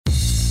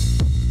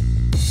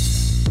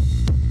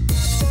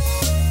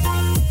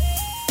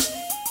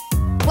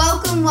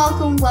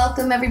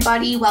Welcome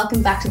everybody.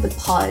 Welcome back to the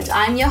pod.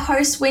 I'm your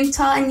host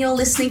Winter and you're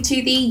listening to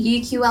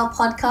the UQL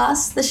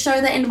podcast, the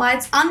show that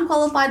invites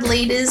unqualified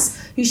leaders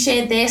who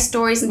share their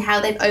stories and how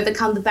they've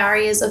overcome the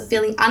barriers of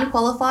feeling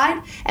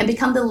unqualified and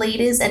become the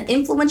leaders and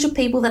influential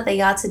people that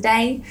they are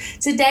today.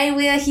 Today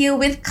we are here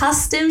with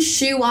custom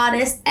shoe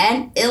artist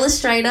and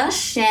illustrator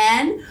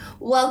Shan.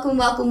 Welcome.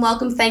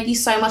 Thank you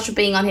so much for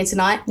being on here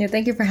tonight. Yeah,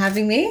 thank you for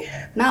having me.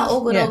 No, all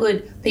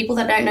good. People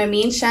that don't know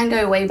me and Shan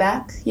go way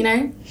back, you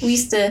know. We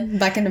used to...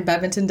 Back in the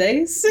badminton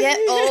days. Yeah,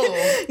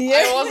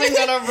 I wasn't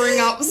going to bring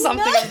up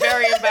something I'm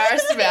very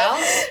embarrassed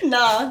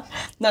about.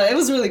 No, it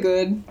was really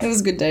good. It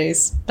was good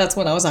days. That's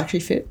when I was actually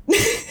fit.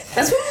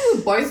 That's when we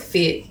were both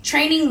fit.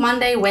 Training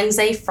Monday,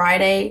 Wednesday,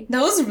 Friday. That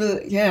was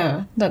really,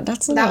 yeah. That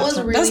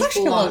was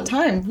actually a lot of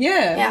time.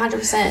 Yeah. Yeah,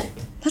 100%.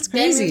 That's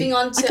crazy. Then moving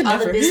on to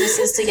other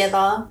businesses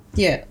together.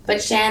 Yeah.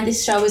 But Shan,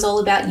 this show is all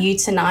about you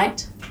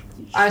tonight.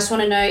 I just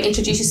want to know,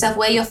 introduce yourself,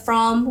 where you're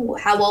from,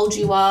 how old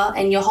you are,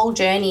 and your whole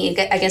journey,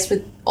 I guess,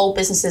 with all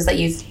businesses that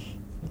you've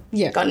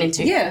gotten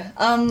into. Yeah.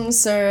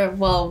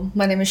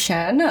 My name is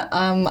Shan.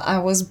 I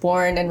was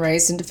born and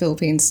raised in the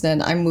Philippines.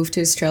 Then I moved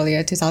to Australia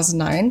in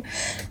 2009.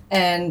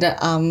 And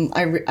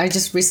I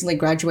just recently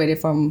graduated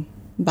from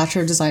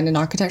Bachelor of Design and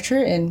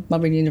Architecture in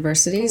Melbourne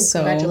University. So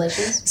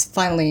congratulations.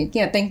 Finally,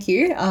 thank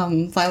you.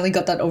 Finally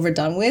got that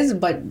overdone with.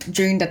 But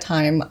during the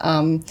time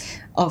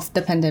of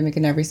the pandemic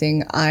and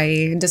everything,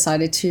 I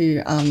decided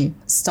to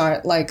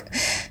start like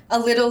a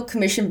little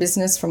commission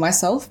business for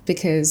myself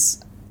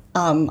because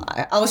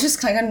I was just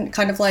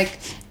kind of like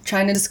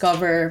trying to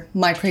discover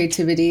my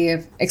creativity,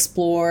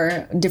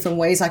 explore different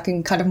ways I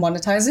can kind of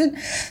monetize it.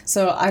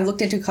 So I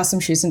looked into custom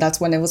shoes and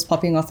that's when it was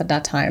popping off at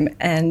that time.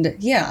 And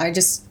I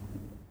just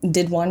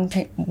did one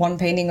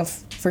painting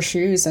for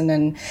shoes and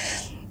then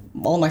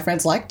all my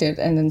friends liked it.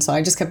 And then so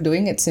I just kept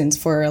doing it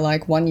for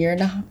like 1 year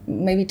and a half,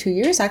 maybe 2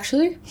 years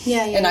actually.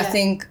 I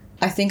think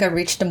I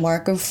reached the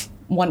mark of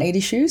 180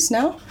 shoes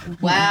now.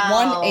 Wow.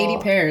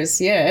 180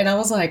 pairs. Yeah. And I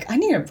was like, I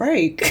need a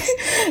break.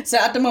 So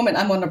at the moment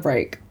I'm on a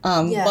break.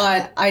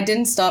 But I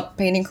didn't stop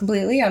painting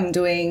completely. I'm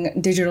doing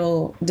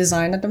digital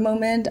design at the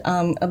moment,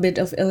 a bit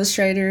of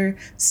Illustrator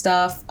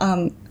stuff,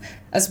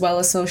 as well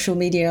as social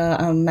media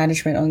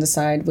management on the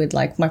side with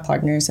like my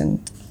partners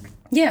and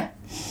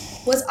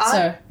Was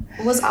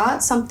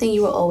art something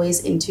you were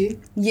always into?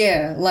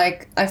 Yeah,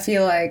 like I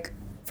feel like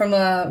from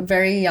a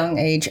very young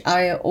age,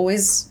 I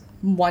always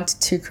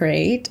wanted to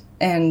create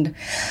and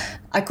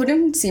I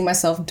couldn't see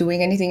myself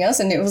doing anything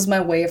else. And it was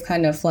my way of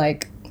kind of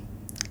like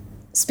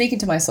speaking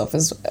to myself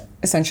as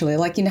essentially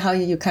like, you know, how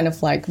you kind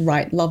of like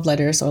write love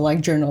letters or like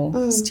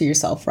journals to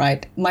yourself,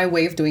 right? My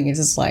way of doing it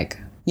is like,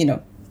 you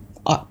know,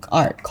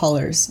 art,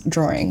 colors,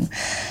 drawing.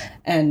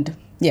 And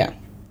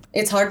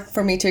it's hard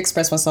for me to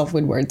express myself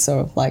with words.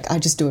 So like I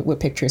just do it with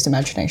pictures,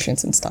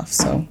 imaginations and stuff.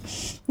 So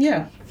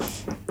yeah.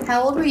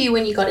 How old were you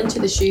when you got into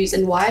the shoes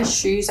and why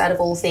shoes out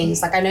of all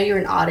things? Like I know you're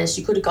an artist.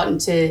 You could have gotten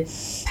into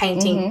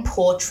painting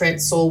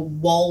portraits or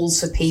walls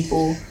for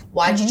people.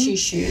 Why did you choose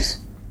shoes?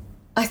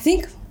 I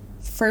think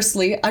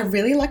firstly, I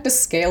really like the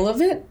scale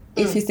of it.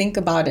 If you think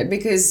about it,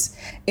 because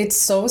it's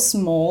so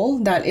small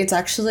that it's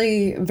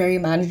actually very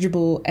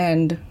manageable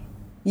and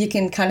you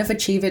can kind of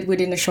achieve it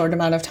within a short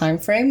amount of time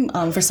frame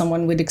for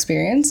someone with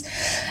experience.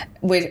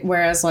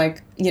 Whereas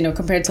like, you know,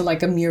 compared to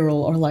like a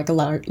mural or like a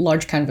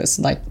large canvas,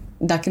 like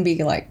that can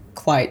be like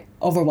quite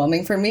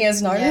overwhelming for me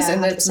as an artist.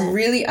 And that's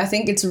really, I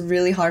think it's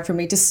really hard for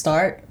me to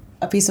start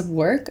a piece of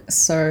work.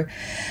 So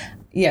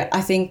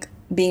I think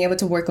being able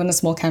to work on a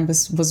small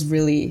canvas was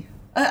really,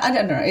 I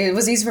don't know, it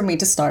was easy for me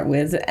to start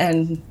with.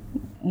 And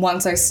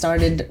once I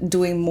started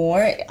doing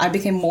more, I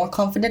became more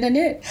confident in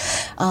it.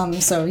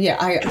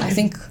 I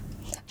think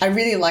I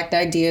really liked the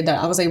idea that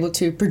I was able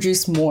to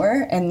produce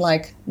more and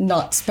like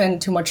not spend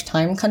too much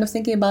time kind of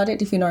thinking about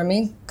it, if you know what I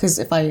mean. Because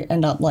if I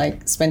end up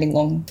like spending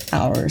long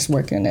hours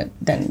working on it,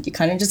 then you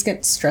kind of just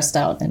get stressed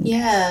out and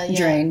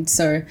drained.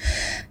 So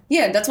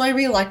that's what I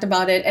really liked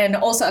about it. And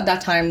also at that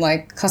time,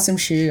 like custom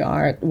shoe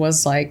art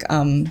was like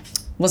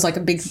a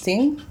big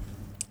thing.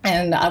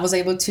 And I was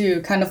able to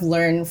kind of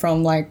learn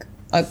from like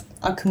a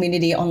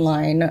community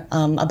online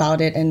about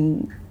it.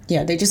 And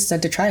they just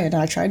said to try it.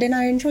 I tried it and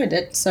I enjoyed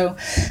it. So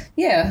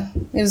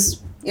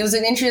it was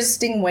an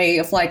interesting way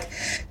of like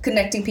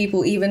connecting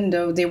people, even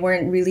though they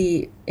weren't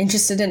really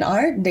interested in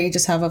art. They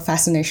just have a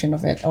fascination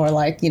of it, or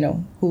like, you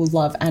know, who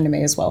love anime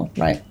as well,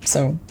 right?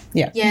 So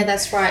yeah,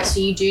 that's right. So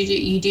you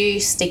do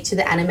stick to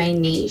the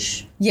anime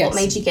niche. Yes. What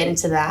made you get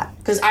into that?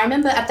 Because I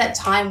remember at that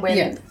time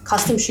when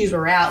custom shoes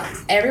were out,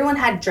 everyone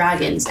had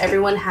dragons,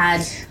 everyone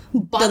had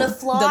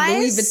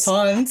butterflies, the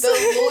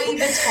Louis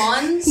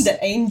Vuittons, the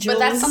angels. But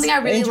that's something I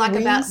really like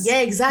about. Yeah,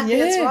 exactly.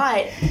 Yeah. That's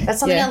right. That's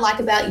something I like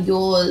about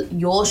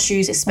your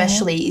shoes,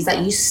 especially, is that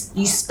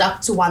you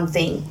stuck to one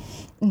thing,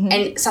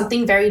 and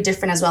something very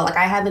different as well. Like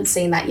I haven't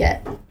seen that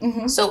yet.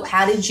 So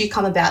how did you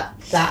come about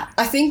that?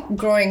 I think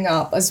growing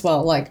up as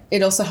well, like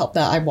it also helped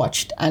that I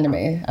watched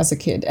anime as a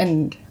kid,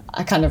 and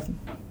I kind of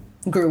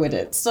grew with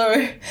it.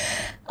 So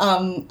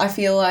I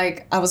feel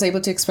like I was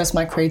able to express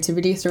my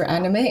creativity through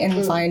anime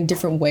and find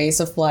different ways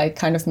of like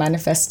kind of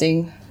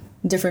manifesting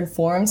different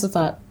forms of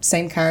that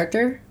same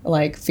character,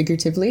 like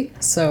figuratively.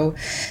 So,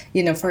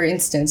 you know, for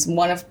instance,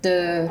 one of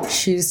the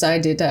shoes I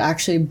did that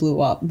actually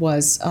blew up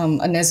was a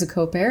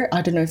Nezuko pair.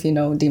 I don't know if you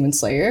know Demon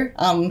Slayer.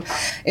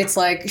 It's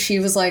like she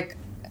was like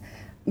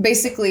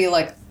basically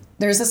like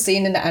there's a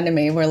scene in the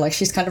anime where like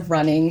she's kind of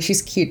running,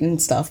 she's cute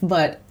and stuff,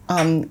 but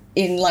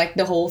in like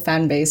the whole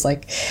fan base,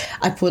 like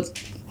I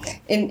put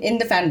in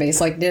the fan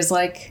base, like there's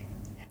like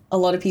a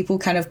lot of people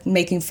kind of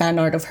making fan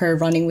art of her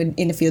running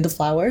in a field of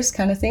flowers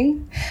kind of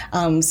thing.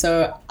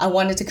 So I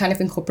wanted to kind of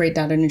incorporate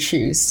that in the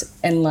shoes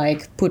and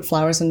like put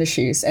flowers on the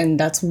shoes. And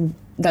that's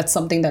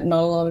something that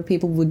not a lot of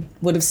people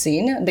would have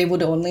seen. They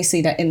would only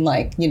see that in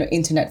like, you know,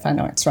 internet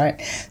fan arts,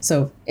 right?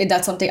 So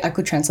that's something I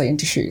could translate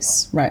into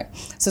shoes, right?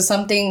 So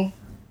something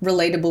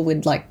relatable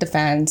with like the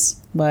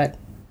fans, but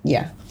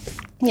yeah.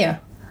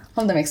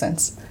 Hope that makes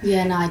sense.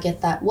 Yeah, no, I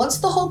get that. What's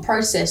the whole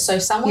process? So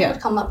someone would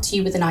come up to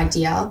you with an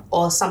idea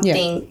or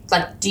something,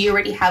 like, do you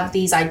already have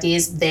these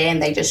ideas there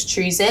and they just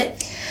choose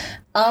it?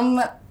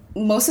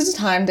 Most of the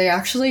time, they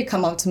actually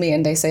come up to me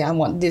and they say, I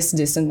want this,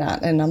 this, and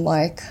that. And I'm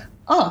like,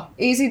 oh,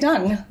 easy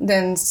done.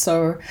 Then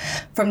so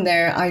from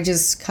there, I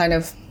just kind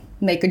of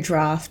make a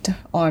draft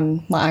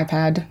on my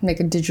iPad, make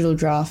a digital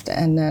draft,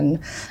 and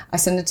then I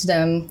send it to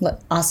them,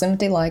 ask them if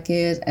they like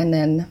it, and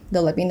then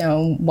they'll let me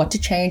know what to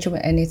change or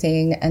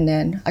anything, and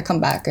then I come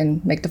back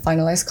and make the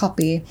finalized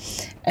copy,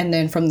 and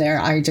then from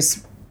there I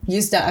just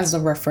use that as a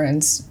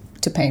reference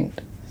to paint.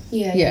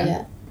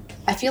 Yeah.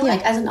 I feel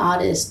like as an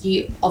artist,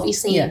 you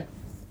obviously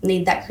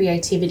need that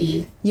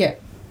creativity. Yeah.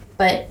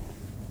 But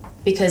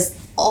because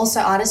also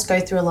artists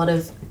go through a lot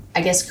of, I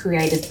guess,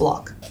 creative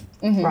block.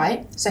 Mm-hmm.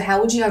 Right? So how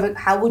would you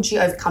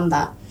overcome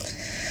that?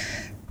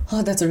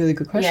 Oh, that's a really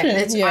good question.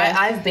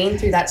 I've been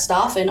through that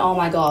stuff and oh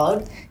my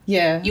God.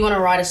 Yeah. You want to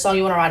write a song,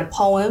 you want to write a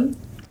poem.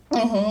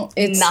 Mm-hmm.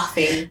 It's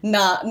nothing.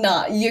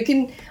 Nah. You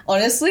can,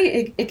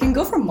 honestly, it can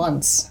go for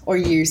months or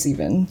years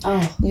even.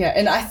 Oh. Yeah,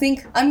 and I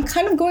think I'm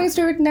kind of going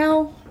through it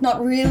now.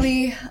 Not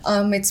really.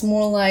 It's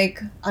more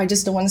like I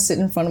just don't want to sit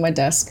in front of my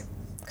desk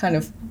kind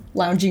of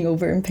lounging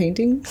over and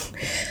painting.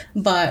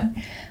 But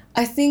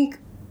I think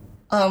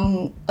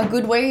a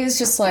good way is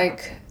just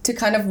like to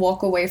kind of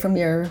walk away from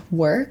your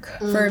work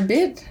for a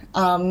bit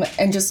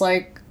and just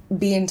like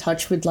be in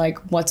touch with like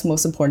what's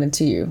most important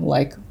to you.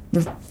 Like,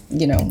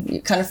 you know,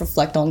 you kind of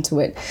reflect onto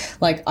it.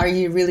 Like, are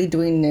you really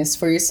doing this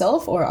for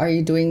yourself or are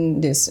you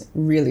doing this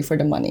really for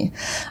the money?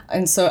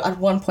 And so at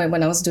one point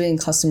when I was doing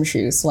custom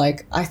shoes,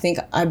 like I think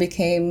I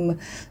became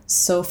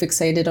so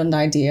fixated on the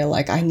idea,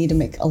 like I need to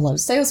make a lot of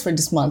sales for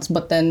this month,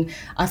 but then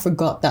I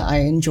forgot that I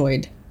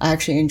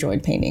actually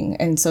enjoyed painting.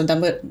 And so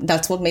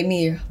that's what made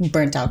me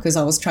burnt out, because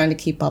I was trying to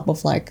keep up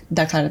with like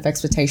that kind of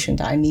expectation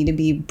that I need to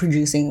be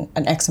producing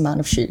an X amount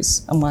of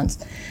shoes a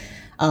month.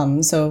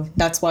 So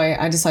that's why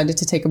I decided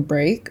to take a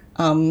break.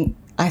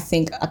 I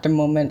think at the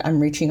moment I'm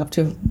reaching up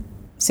to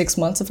 6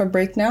 months of a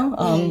break now.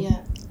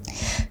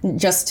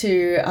 Just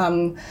to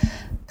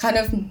kind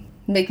of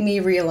make me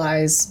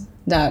realize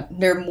that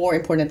there are more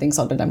important things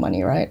other than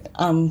money, right?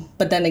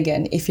 But then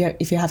again, if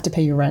you have to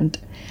pay your rent,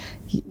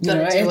 you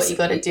gotta do what you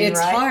gotta do, it's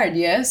right? hard,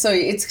 yeah. So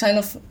it's kind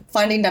of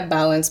finding that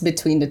balance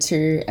between the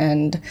two,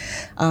 and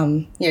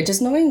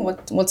just knowing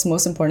what's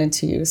most important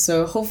to you.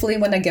 So hopefully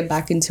when I get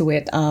back into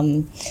it,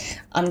 I'm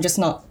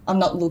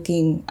not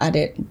looking at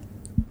it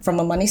from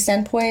a money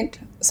standpoint,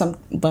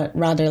 but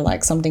rather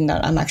like something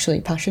that I'm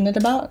actually passionate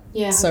about.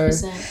 Yeah, 100%.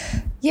 So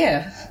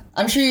yeah,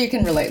 I'm sure you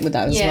can relate with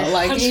that as well.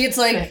 Like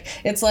 100%.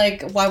 it's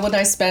like why would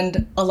I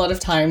spend a lot of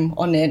time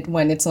on it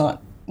when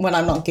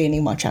I'm not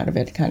gaining much out of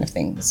it, kind of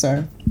thing.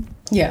 So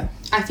yeah,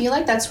 I feel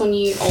like that's when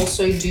you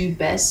also do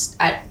best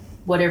at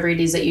whatever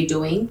it is that you're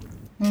doing,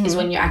 is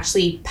when you're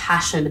actually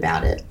passionate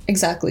about it.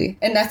 Exactly.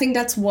 And I think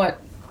that's what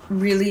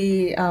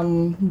really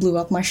blew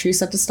up my shoes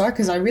at the start,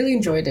 because I really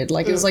enjoyed it.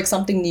 Like it was like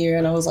something new,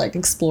 and I was like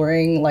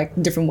exploring like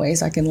different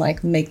ways I can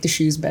like make the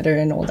shoes better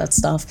and all that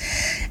stuff.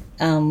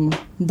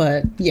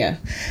 But yeah,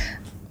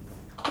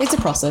 it's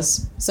a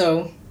process.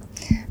 So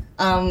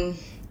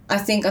I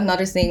think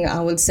another thing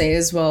I would say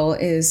as well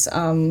is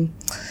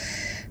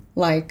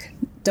like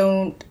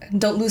don't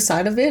lose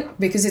sight of it,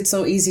 because it's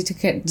so easy to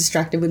get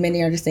distracted with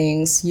many other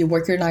things. You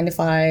work your 9 to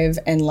 5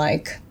 and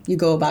like you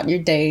go about your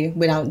day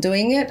without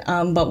doing it.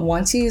 But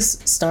once you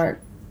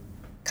start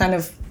kind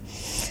of,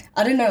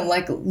 I don't know,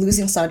 like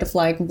losing sight of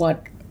like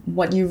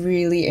what you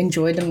really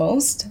enjoy the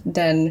most,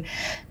 then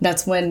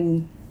that's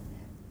when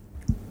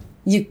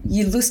you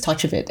lose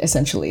touch of it,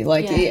 essentially.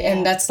 Like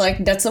and that's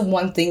the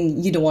one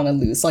thing you don't want to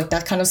lose, like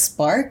that kind of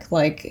spark,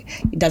 like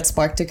that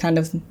spark to kind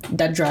of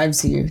that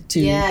drives you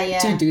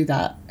to do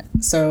that.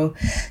 So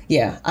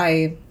yeah,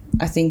 I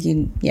think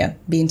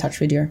be in touch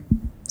with your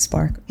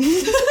spark.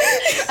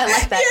 I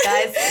like that,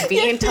 guys.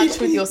 Be in touch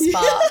with your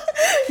spark.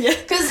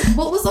 Because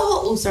what was the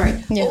whole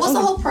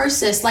the whole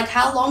process, like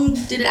how long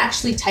did it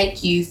actually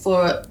take you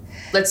for,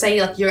 let's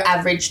say, like your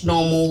average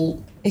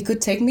normal it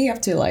could take me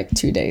up to like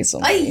 2 days.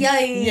 Ay,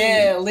 ay.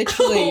 Yeah,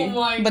 literally. Oh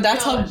my But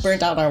that's gosh. how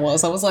burnt out I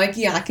was. I was like,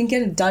 yeah, I can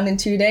get it done in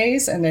 2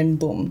 days, and then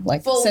boom,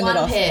 like For send one it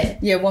off. pair?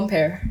 Yeah, one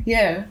pair.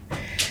 Yeah,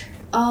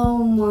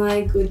 Oh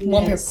my goodness.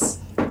 one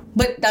pair.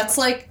 But that's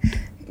like,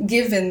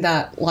 given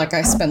that like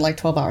I spend like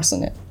 12 hours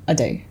on it a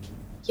day.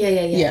 Yeah.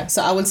 Yeah,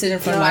 so I would sit in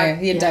front of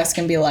my desk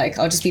and be like,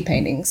 I'll just be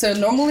painting. So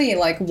normally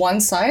like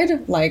one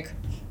side, like,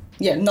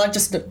 yeah, not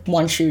just the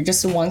one shoe,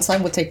 just the one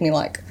side would take me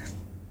like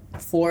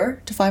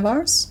 4 to 5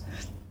 hours.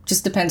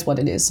 Just depends what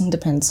it is. And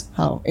depends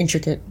how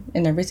intricate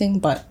and everything.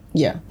 But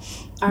yeah.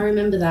 I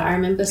remember that. I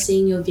remember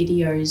seeing your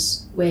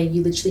videos where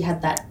you literally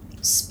had that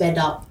sped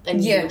up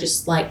and you were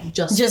just like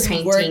just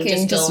painting,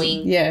 working, just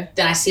going. Yeah.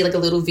 Then I see like a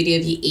little video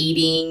of you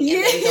eating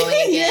and then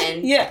going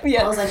again.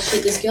 Yeah. I was like,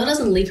 shit, this girl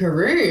doesn't leave her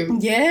room.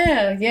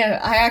 Yeah.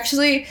 I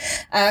actually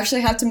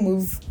had to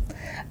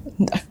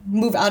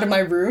move out of my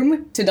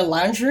room to the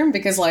lounge room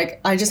because like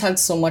I just had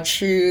so much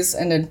shoes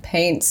and then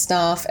paint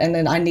stuff, and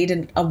then I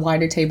needed a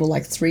wider table,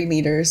 like 3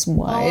 meters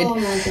wide. Oh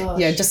my gosh.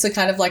 Yeah, just to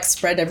kind of like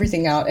spread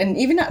everything out, and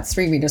even at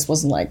 3 meters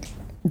wasn't like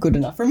good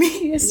enough for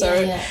me. So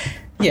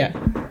yeah.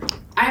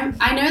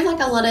 I know like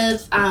a lot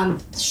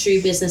of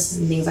shoe businesses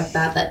and things like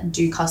that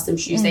do custom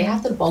shoes. They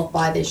have to bulk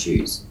buy their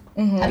shoes.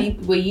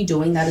 Were you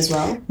doing that as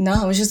well? No,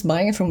 I was just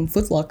buying it from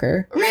Foot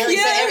Locker. Really?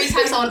 Yeah. So every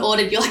time someone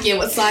ordered, you're like, yeah,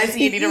 what size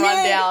do you need to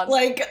run down?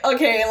 Like,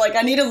 okay, like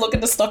I need to look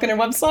at the stock on their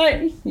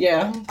website.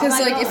 Yeah. Because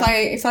my like God.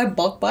 if I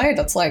bulk buy,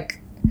 that's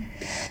like,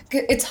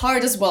 it's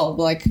hard as well.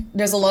 Like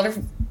there's a lot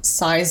of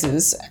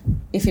sizes,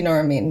 if you know what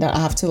I mean, that I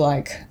have to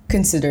like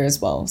consider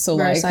as well. So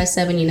Bro, like size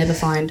 7 you never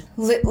find.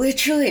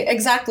 literally,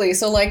 exactly.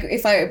 So like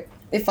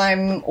if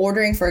I'm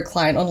ordering for a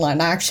client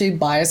online, I actually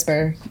buy a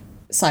spare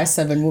size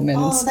 7 women's.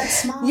 Oh,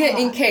 that's smart. Yeah,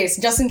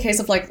 just in case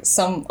of like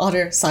some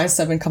other size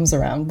 7 comes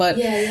around. But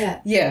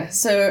Yeah.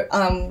 So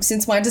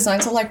since my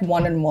designs are like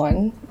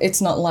 1-on-1,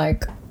 it's not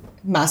like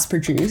mass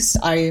produced.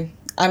 I'm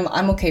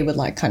okay with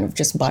like kind of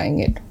just buying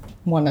it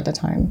one at a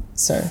time.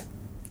 So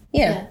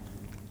yeah.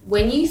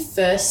 When you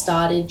first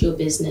started your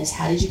business,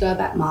 how did you go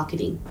about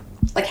marketing?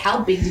 Like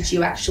how big did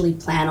you actually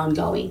plan on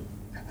going?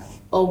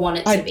 Or want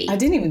it to be? I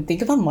didn't even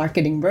think about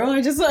marketing, bro.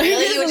 I just like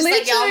Really? You were just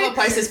like, yeah, I'm gonna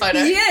post this photo.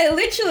 Yeah,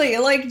 literally.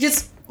 Like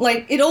just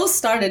like it all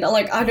started.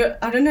 Like I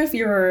don't know if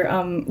you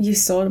were you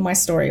saw my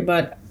story,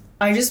 but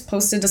I just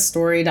posted a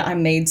story that I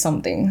made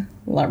something.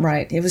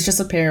 Right. It was just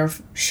a pair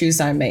of shoes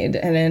I made,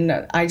 and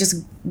then I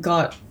just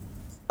got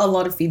a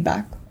lot of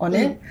feedback on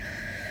it.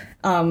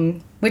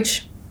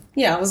 Which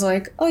I was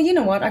like, oh, you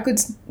know what? I could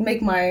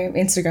make my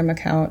Instagram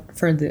account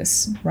for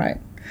this, right?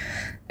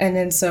 And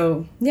then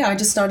so, I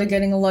just started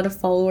getting a lot of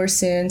followers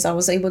since I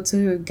was able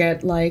to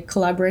get like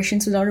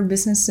collaborations with other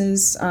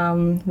businesses,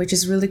 which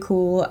is really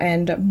cool.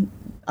 And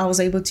I was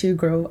able to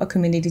grow a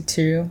community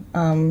too.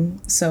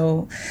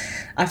 So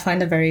I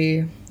find it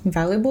very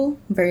valuable,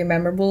 very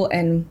memorable,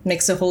 and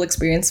makes the whole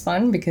experience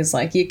fun because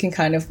like you can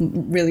kind of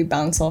really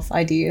bounce off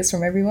ideas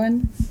from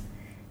everyone.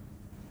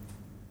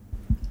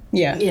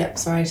 Yeah. Yeah,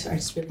 sorry,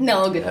 just really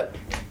No, good.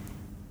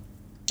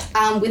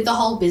 With the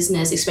whole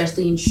business,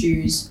 especially in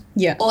shoes,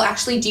 or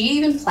actually, do you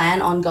even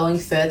plan on going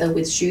further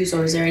with shoes,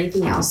 or is there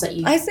anything else that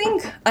you... I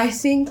think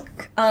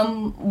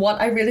what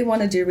I really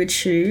want to do with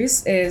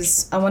shoes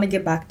is I want to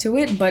get back to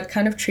it, but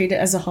kind of treat it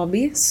as a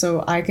hobby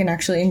so I can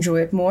actually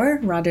enjoy it more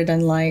rather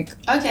than like...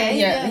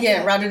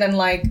 Okay, rather than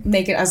like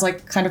make it as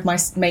like kind of my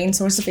main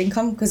source of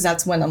income, because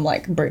that's when I'm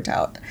like burnt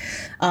out.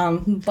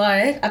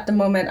 But at the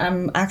moment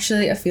I'm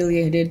actually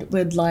affiliated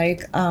with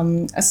like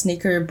a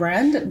sneaker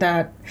brand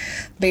that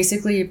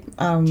basically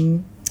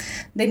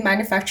they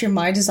manufacture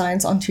my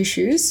designs onto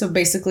shoes. So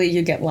basically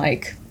you get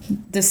like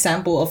the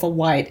sample of a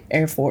white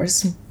Air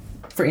Force,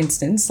 for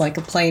instance, like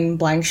a plain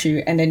blank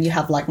shoe, and then you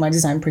have like my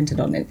design printed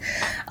on it.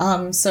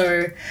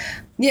 So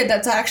yeah,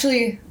 that's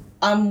actually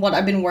what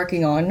I've been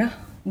working on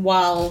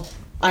while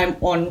I'm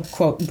on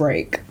quote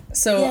break.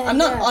 So I'm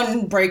not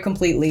on break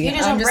completely. You're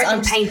just on break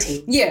from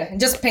painting. Yeah,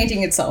 just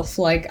painting itself.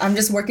 Like I'm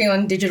just working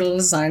on digital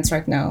designs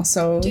right now.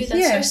 So dude,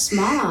 that's so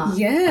smart.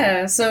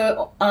 Yeah.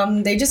 So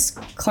they just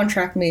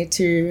contract me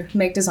to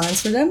make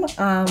designs for them.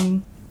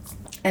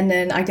 And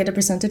then I get a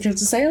percentage of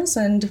the sales,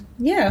 and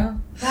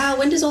Wow,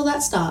 when does all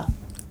that start?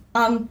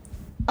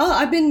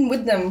 I've been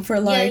with them for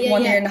like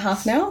 1 year and a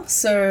half now.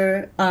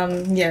 So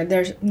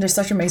they're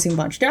such an amazing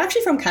bunch. They're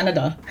actually from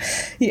Canada.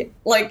 Yeah,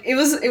 like it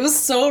was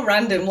so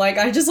random. Like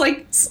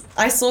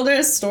I saw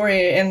their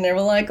story and they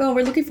were like, oh,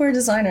 we're looking for a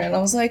designer, and I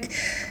was like,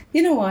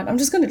 you know what? I'm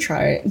just gonna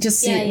try it, just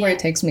see where it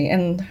takes me.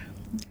 And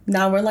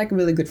now we're like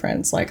really good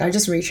friends. Like I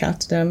just reach out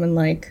to them and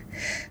like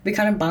we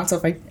kind of bounce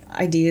off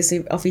ideas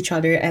of each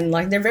other, and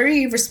like they're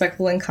very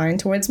respectful and kind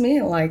towards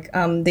me. Like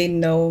they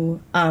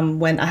know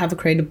when I have a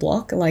creative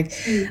block, like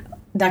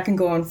that can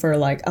go on for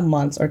like a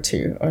month or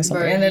two or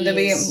something, and then they'll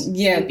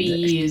be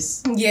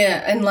years.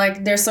 Yeah, and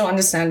like they're so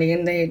understanding,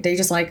 and they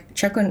just like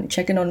check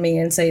in on me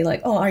and say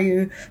like, oh, are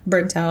you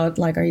burnt out?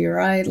 Like, are you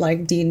alright?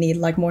 Like, do you need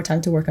like more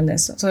time to work on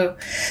this? So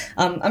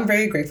I'm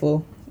very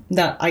grateful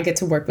that I get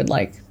to work with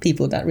like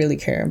people that really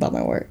care about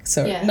my work.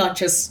 So not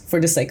just for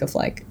the sake of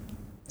like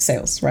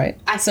sales, right?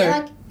 I feel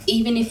like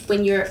even if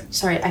when you're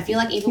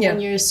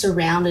when you're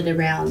surrounded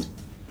around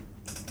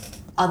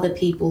other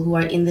people who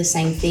are in the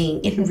same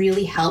thing, it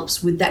really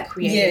helps with that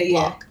creative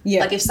block.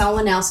 Yeah. Like if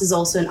someone else is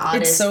also an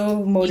artist, it's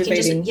so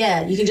motivating.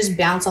 You can just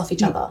bounce off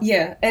each other.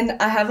 Yeah, and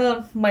I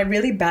have my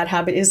really bad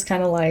habit is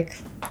kind of like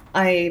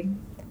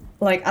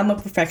I'm a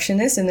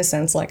perfectionist in the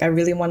sense like I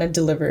really want to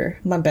deliver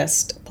my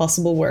best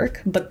possible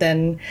work, but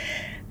then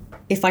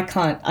if I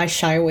can't, I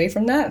shy away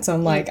from that. So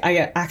I'm like,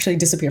 I actually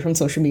disappear from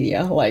social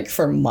media like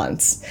for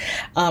months.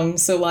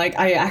 So like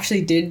I actually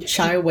did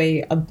shy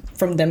away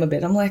from them a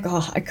bit. I'm like,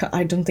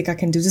 I don't think I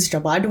can do this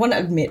job. I don't want to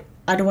admit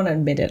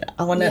it.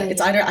 I want to.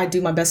 It's either I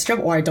do my best job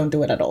or I don't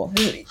do it at all.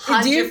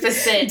 100%. Do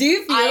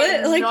you feel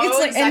it? Like it's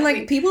like exactly. And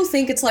like people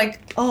think it's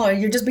like, oh,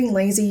 you're just being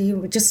lazy.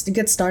 You just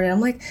get started.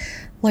 I'm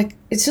like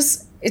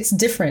it's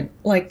different.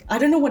 Like I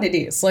don't know what it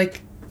is.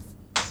 Like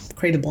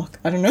creative block.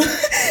 I don't know.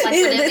 Like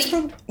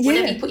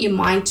whatever you put your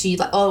mind to,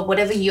 like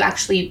whatever you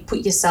actually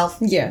put yourself.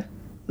 Yeah.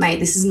 Mate,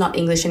 this is not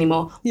English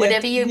anymore. Yeah.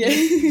 Whatever you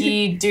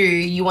do,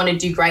 you want to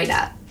do great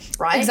at,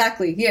 right?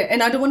 Exactly. Yeah,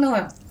 and I don't want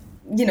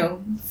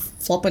to,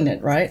 flop on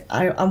it, right?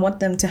 I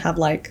want them to have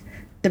like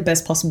the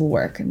best possible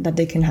work that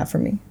they can have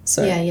from me.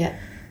 So yeah.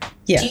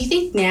 Do you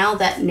think now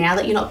that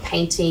you're not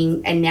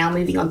painting and now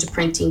moving on to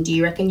printing, do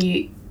you reckon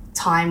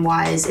time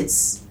wise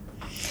it's?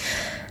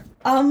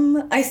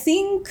 I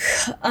think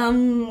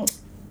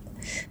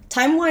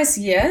time-wise,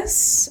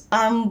 yes,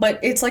 but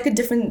it's like a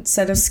different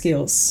set of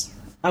skills,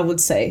 I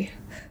would say.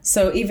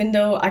 So even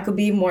though I could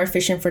be more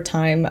efficient for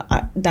time,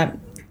 that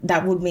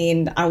would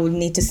mean I would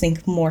need to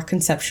think more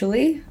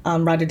conceptually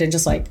rather than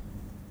just like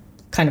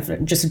kind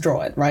of just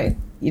draw it, right?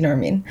 You know what I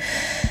mean?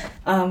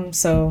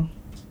 So,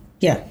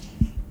 yeah.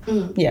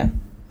 Yeah.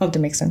 Hope that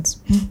makes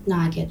sense. No,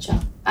 I get you.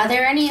 Are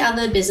there any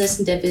other business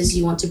endeavors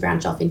you want to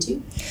branch off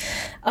into?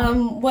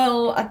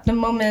 Well, at the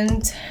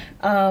moment,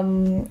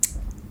 I'm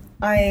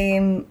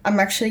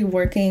actually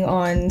working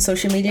on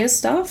social media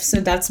stuff.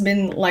 So that's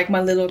been like my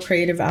little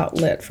creative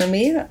outlet for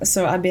me.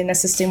 So I've been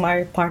assisting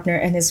my partner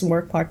and his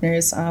work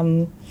partner's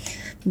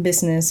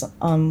business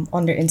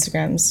on their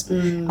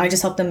Instagrams. I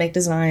just help them make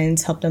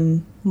designs, help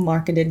them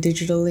market it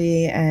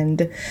digitally,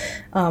 and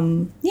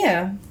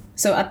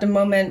So at the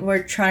moment,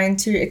 we're trying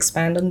to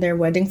expand on their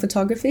wedding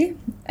photography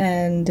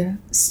and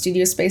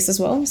studio space as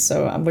well.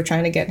 So we're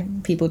trying to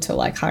get people to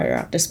like hire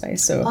out their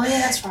space. So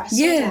that's right.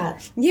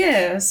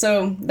 Yeah.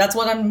 So that's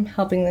what I'm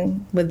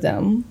helping with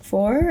them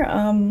for.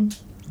 And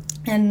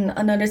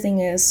another thing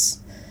is,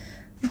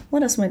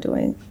 what else am I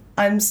doing?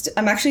 I'm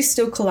actually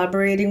still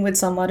collaborating with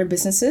some other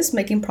businesses,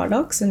 making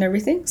products and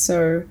everything.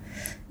 So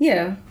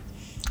yeah.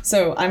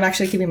 So I'm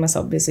actually keeping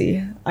myself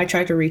busy. I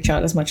try to reach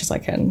out as much as I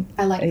can.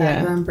 I like that.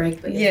 Yeah. You're on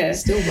break, but you're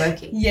still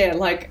working. Yeah,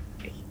 like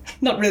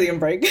not really on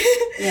break.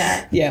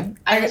 Yeah. Yeah.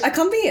 I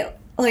can't be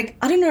like,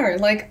 I don't know,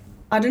 like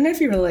I don't know if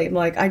you relate,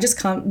 like I just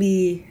can't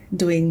be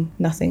doing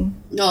nothing.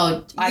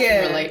 No, I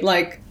can relate.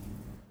 Like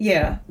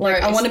like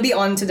I want to be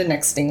on to the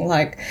next thing.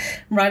 Like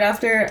right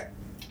after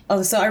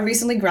so I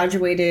recently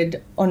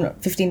graduated on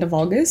 15th of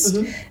August,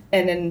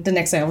 and then the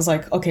next day I was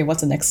like, okay,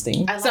 what's the next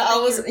thing? I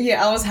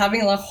was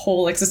having a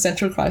whole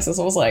existential crisis.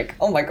 I was like,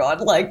 oh my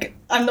god, like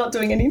I'm not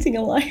doing anything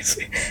in life.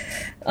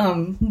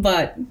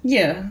 But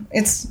yeah,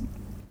 it's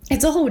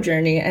a whole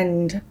journey,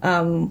 and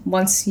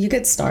once you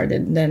get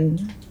started,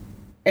 then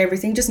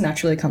everything just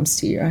naturally comes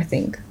to you, I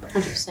think.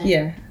 100%.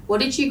 Yeah. What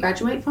did you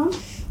graduate from?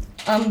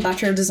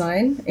 Bachelor of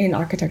Design in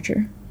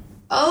Architecture.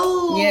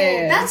 Oh,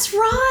 yeah. That's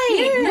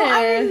right. Yeah. No,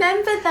 I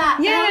remember that.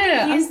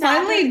 Yeah, I'm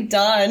finally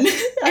done.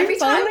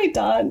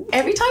 Done.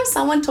 Every time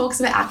someone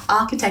talks about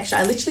architecture,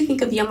 I literally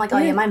think of you. I'm like,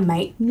 my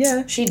mate.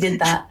 Yeah. She did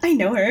that. I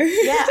know her.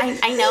 Yeah,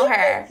 I know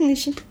her.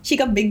 She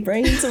got big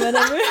brains or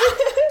whatever.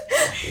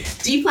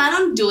 Do you plan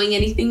on doing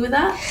anything with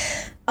that?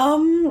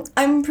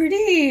 I'm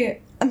pretty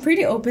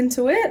open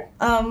to it.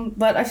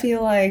 But I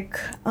feel like,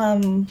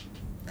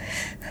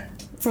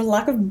 for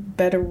lack of a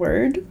better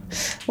word,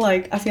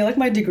 like I feel like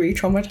my degree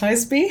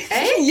traumatized me.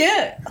 Hey?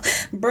 Yeah,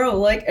 bro,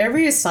 like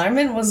every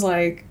assignment was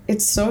like,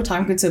 it's so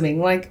time consuming.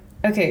 Like,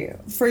 okay,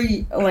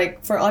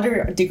 for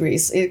other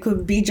degrees it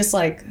could be just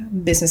like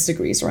business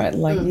degrees, right?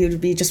 Like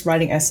you'd be just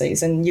writing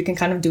essays and you can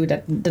kind of do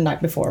it the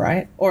night before,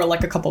 right? Or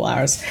like a couple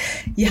hours.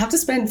 You have to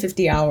spend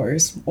 50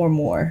 hours or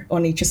more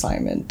on each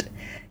assignment.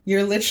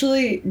 You're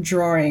literally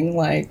drawing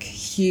like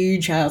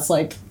huge ass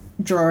like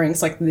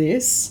drawings like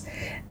this,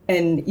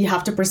 and you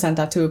have to present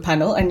that to a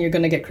panel and you're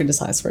going to get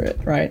criticized for it,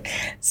 right?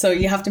 So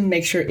you have to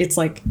make sure it's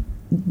like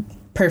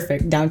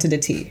perfect down to the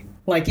T.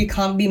 Like you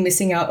can't be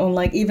missing out on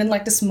like even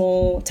like the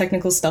small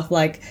technical stuff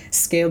like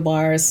scale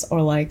bars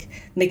or like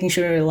making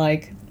sure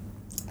like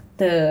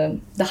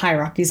the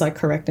hierarchy is like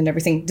correct and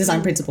everything,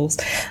 design principles.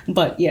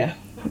 But yeah,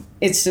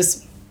 it's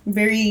just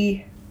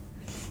very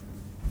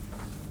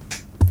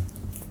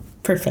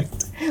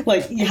perfect.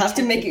 Like you have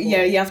to make it,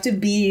 you have to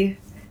be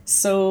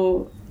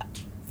so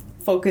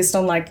focused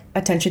on like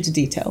attention to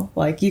detail.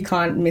 Like you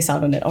can't miss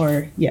out on it,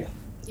 or yeah.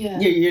 Yeah.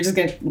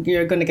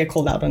 you're gonna get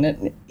called out on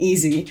it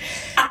easy.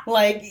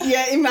 Like,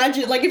 yeah,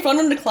 imagine like in front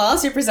of the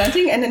class you're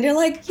presenting and then they're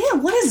like, yeah,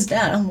 what is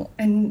that?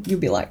 And you'll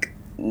be like,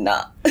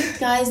 nah.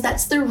 Guys,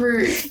 that's the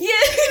roof. Yeah.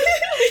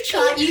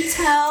 Can't you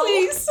tell?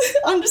 Please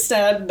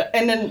understand.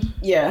 And then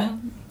yeah.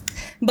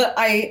 But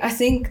I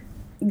think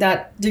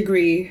that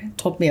degree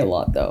taught me a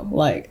lot though.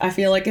 Like I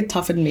feel like it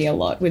toughened me a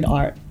lot with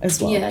art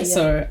as well. Yeah.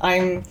 So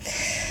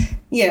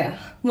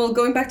well,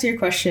 going back to your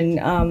question,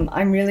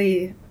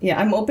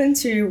 I'm open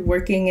to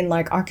working in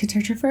like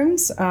architecture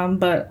firms,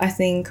 but I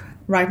think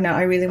right now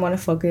I really want to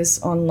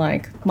focus on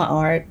like my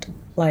art,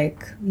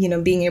 like, you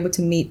know, being able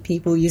to meet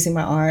people using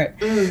my art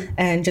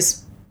and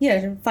just,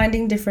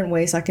 finding different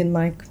ways I can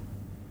like,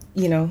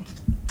 you know,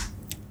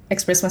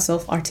 express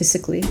myself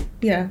artistically.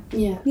 Yeah.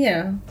 Do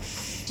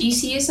you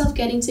see yourself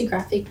getting to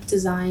graphic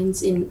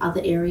designs in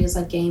other areas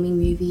like gaming,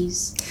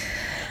 movies?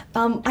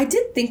 I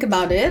did think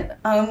about it,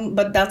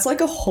 but that's like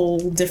a whole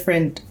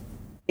different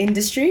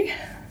industry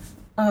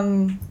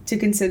to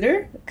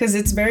consider because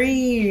it's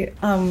very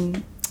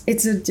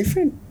it's a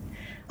different,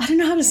 I don't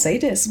know how to say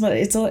this, but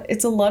it's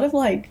a lot of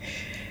like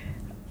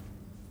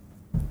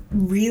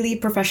really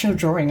professional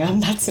drawing,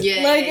 and that's it.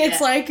 It's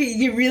like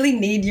you really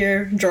need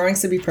your drawings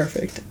to be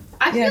perfect.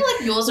 I feel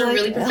like yours are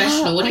really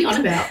professional. What are you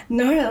on about?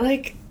 No,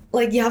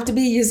 like you have to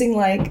be using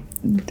like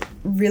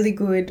really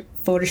good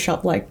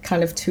Photoshop like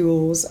kind of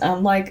tools.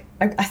 Like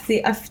I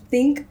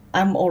think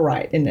I'm all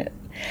right in it.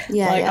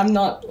 I'm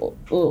not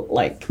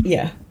like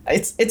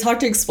it's hard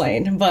to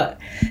explain, but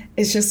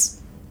it's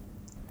just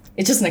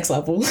next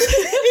level.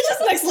 It's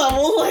just next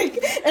level,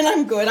 like, and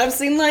I'm good. I've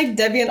seen like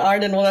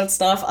DeviantArt and all that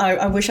stuff.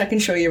 I wish I can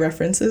show you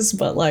references,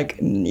 but like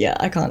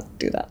I can't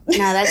do that. No,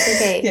 that's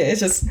okay. Yeah,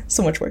 it's just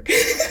so much work.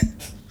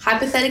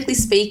 Hypothetically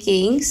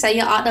speaking, say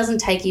your art doesn't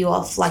take you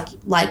off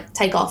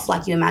take off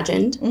like you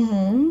imagined.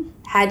 Mm-hmm.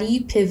 How do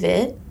you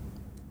pivot,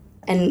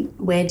 and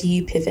where do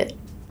you pivot?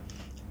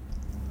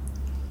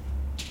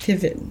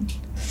 Pivot.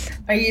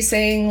 Are you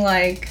saying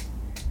like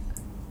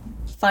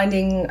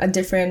finding a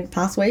different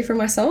pathway for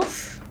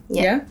myself?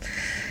 Yeah.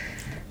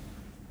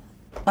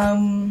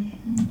 I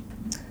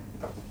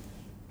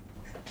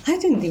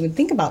didn't even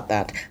think about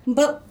that.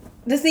 But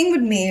the thing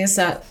with me is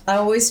that I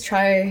always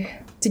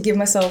try to give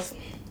myself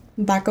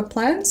backup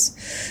plans.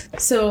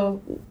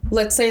 So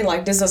let's say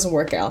like this doesn't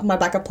work out. My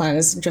backup plan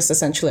is just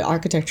essentially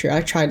architecture.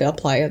 I try to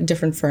apply at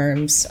different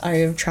firms. I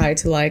have tried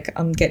to like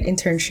get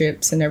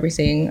internships and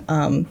everything.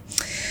 And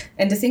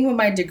the thing with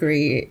my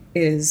degree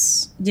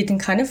is you can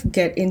kind of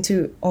get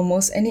into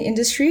almost any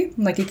industry.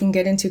 Like you can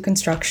get into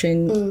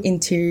construction,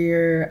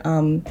 interior,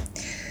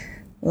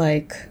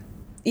 like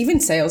even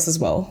sales as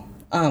well.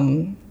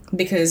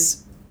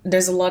 Because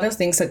there's a lot of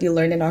things that you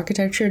learn in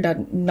architecture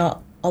that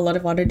not a lot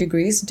of other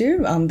degrees do,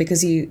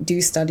 because you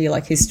do study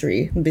like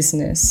history,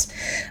 business,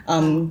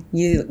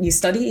 you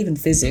study even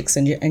physics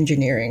and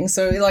engineering.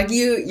 So like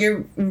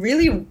you're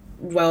really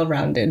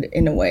well-rounded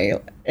in a way,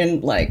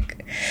 and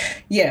like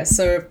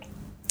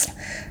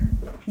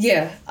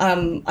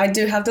I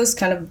do have those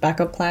kind of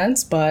backup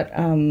plans, but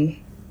I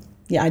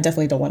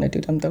definitely don't want to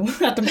do them though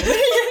at the moment.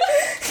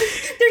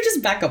 They're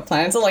just backup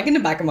plans, so like in the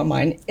back of my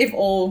mind if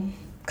all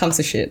comes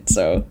to shit.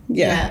 So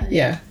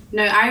yeah.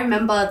 No, I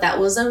remember that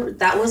was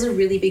a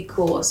really big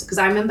course, because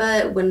I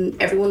remember when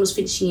everyone was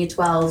finishing year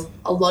 12,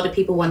 a lot of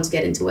people wanted to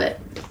get into it.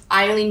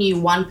 I only knew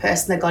one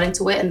person that got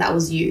into it, and that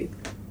was you.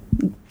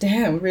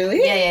 Damn,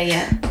 really?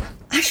 Yeah.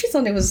 I actually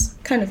thought it was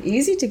kind of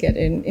easy to get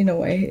in a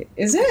way.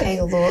 Is it? Okay,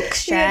 look,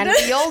 Shan,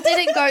 y'all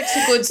didn't go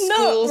to good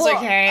schools,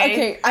 okay?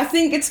 Okay, I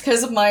think it's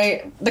because of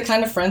the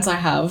kind of friends I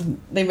have.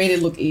 They made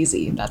it look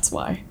easy, that's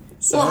why.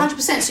 So, well,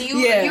 100%. So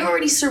you're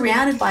already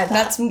surrounded by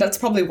that. That's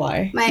probably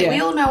why. Mate,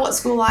 we all know what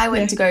school I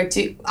went to go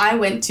to. I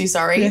went to,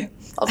 sorry. Yeah.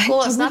 Of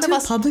course, none of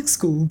us. Public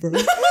school, bro.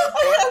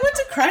 I went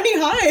to Cranny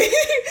High.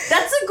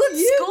 That's a good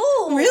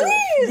school.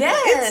 Really?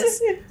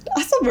 Yes.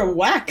 I thought we were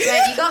whack.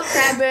 Right, you got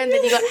Cranbourne,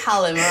 then you got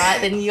Hallam, all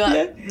right? Then you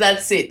got...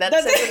 That's it.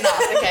 That's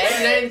enough, okay?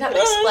 You don't even have to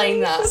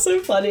explain that. That's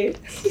so funny.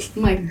 Oh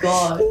my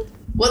God.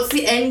 What's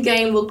the end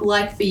game look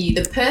like for you?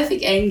 The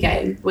perfect end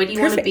game. Where do you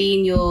want to be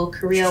in your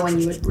career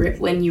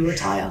when you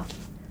retire?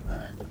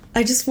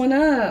 I just want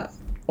to,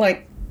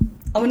 like,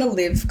 I want to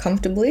live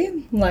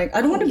comfortably. Like,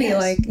 I don't want to be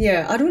like,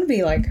 I don't want to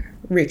be like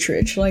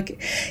rich.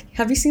 Like,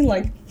 have you seen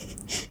like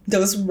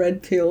those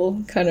red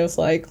pill kind of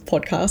like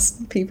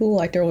podcast people?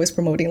 Like, they're always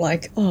promoting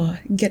like, oh,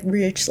 get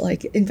rich,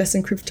 like invest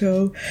in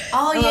crypto.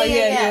 Oh,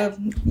 yeah.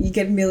 You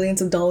get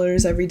millions of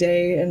dollars every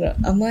day. And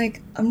I'm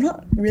like, I'm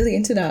not really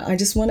into that. I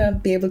just want to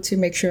be able to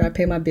make sure I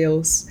pay my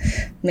bills,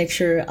 make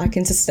sure I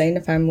can sustain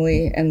the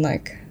family, and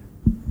like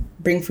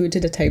bring food to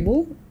the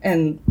table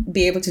and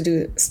be able to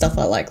do stuff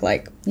I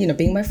like, you know,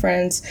 being my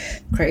friends,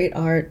 create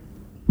art.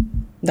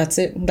 That's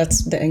it.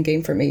 That's the end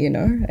game for me, you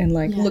know, and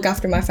like look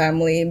after my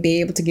family,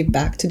 be able to give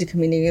back to the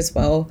community as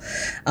well.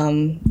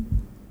 Would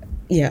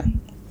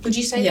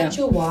you say that's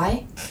your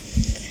why?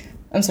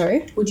 I'm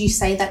sorry? Would you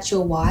say that's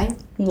your why?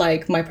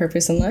 Like my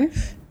purpose in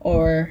life,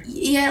 or?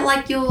 Yeah,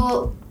 like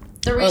your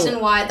The reason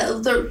why,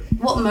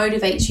 what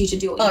motivates you to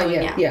do what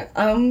you're doing now? Yeah.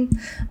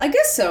 I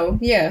guess so.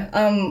 Yeah.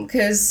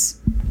 Because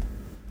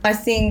I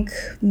think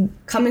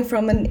coming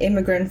from an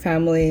immigrant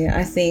family,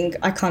 I think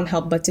I can't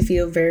help but to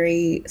feel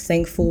very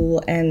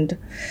thankful and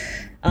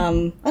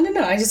I don't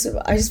know. I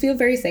just feel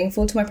very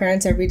thankful to my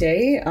parents every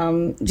day.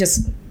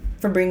 Just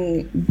for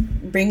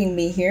bringing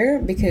me here,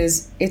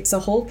 because it's a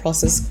whole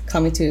process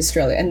coming to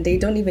Australia, and they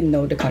don't even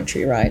know the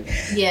country, right?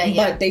 Yeah.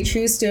 But they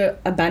choose to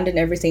abandon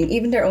everything,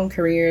 even their own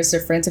careers, their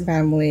friends and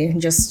family,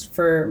 just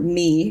for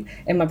me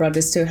and my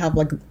brothers to have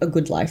like a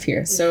good life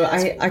here. So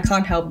I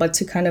can't help but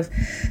to kind of,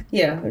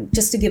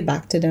 just to give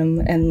back to them,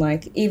 and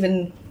like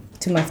even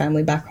to my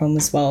family back home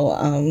as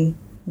well.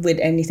 With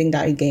anything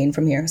that I gain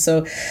from here.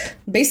 So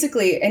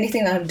basically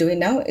anything that I'm doing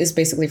now is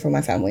basically for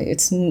my family.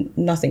 It's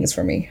nothing is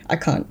for me. I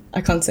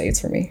can't say it's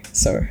for me.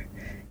 So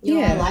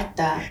I like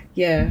that.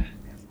 Yeah.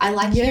 I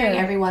like hearing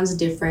everyone's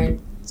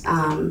different,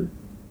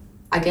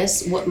 I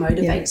guess what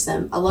motivates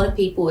them. A lot of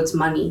people it's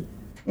money.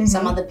 Mm-hmm.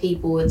 Some other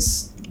people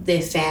it's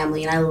their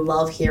family, and I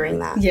love hearing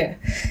that. Yeah.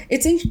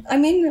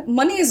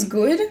 Money is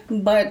good,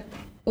 but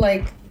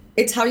like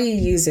it's how you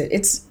use it.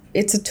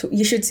 It's a tool.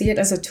 You should see it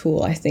as a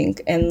tool, I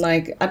think. And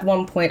like at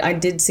one point I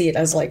did see it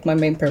as like my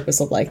main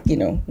purpose of like,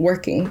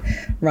 working,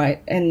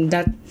 right? And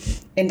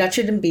that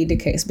shouldn't be the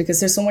case, because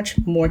there's so much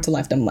more to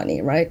life than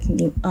money, right?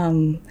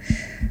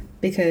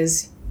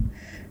 Because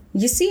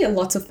you see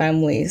lots of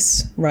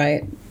families,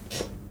 right,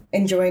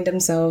 enjoying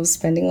themselves,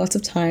 spending lots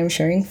of time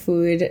sharing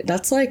food.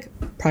 That's like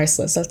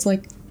priceless. That's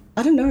like,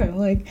 I don't know,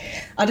 like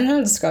I don't know how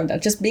to describe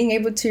that. Just being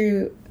able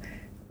to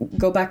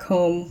go back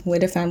home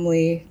with a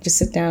family, just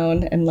sit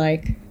down and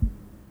like,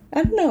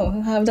 I don't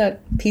know, have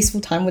that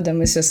peaceful time with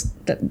them. Is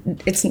just that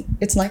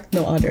it's like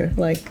no other.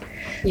 Like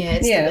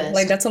it's the best.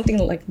 Like that's something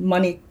like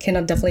money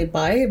cannot definitely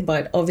buy,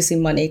 but obviously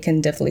money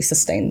can definitely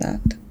sustain that.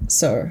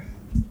 So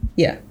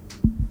yeah,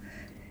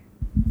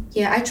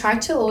 I try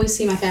to always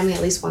see my family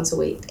at least once a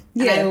week.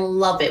 And I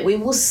love it. We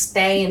will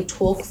stay and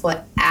talk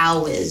for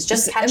hours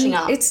just catching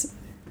up. It's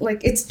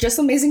like, it's just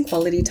amazing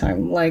quality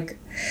time. Like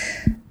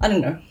I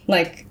don't know,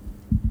 like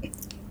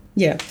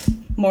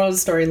moral of the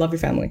story, love your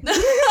family.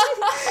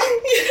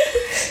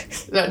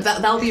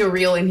 That'll be a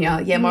reel in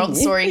here. Moral of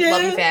the story,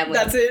 love your family.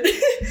 That's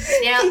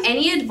it. Now,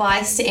 any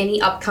advice to any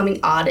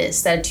upcoming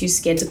artists that are too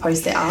scared to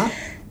post their art?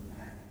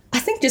 I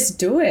think just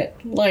do it.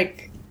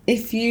 Like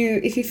if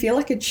you feel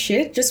like it's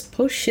shit, just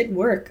post shit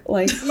work.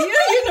 Like you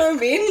know what I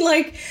mean?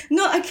 Like,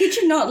 no, I kid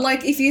you not.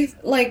 Like if you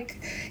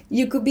like,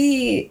 you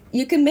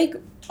can make.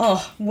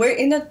 We're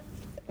in a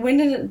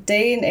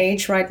day and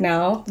age right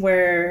now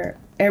where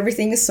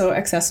everything is so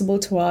accessible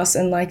to us,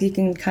 and like you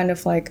can kind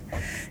of like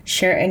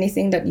share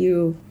anything that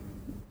you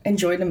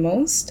enjoy the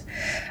most.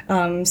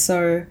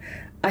 So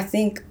I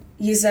think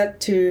use that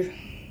to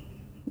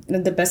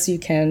the best you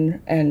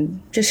can,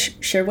 and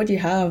just share what you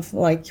have.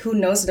 Like who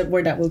knows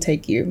where that will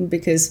take you,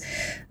 because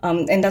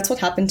and that's what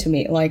happened to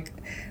me. Like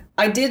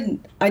I did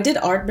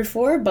art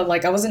before, but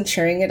like I wasn't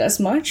sharing it as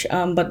much.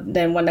 But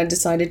then when I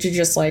decided to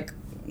just like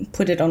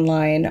put it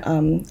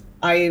online,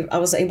 I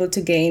was able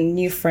to gain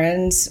new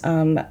friends,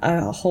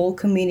 a whole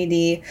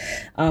community.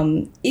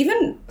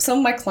 Even some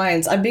of my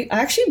clients, I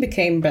actually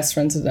became best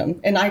friends with them,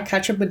 and I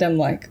catch up with them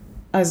like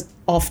as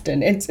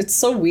often. It's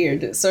so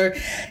weird. So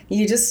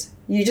you just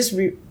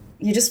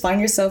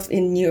find yourself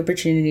in new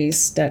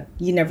opportunities that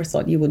you never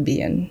thought you would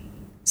be in.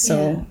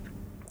 So,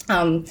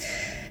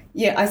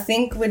 I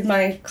think with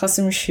my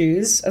custom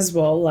shoes as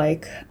well,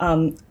 like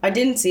I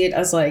didn't see it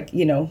as like,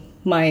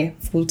 my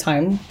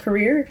full-time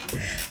career,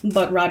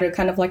 but rather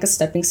kind of like a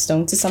stepping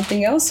stone to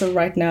something else. So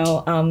right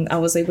now I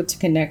was able to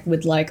connect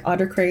with like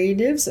other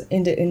creatives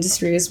in the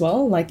industry as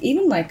well, like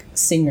even like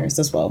singers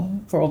as well,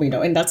 for all we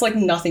know, and that's like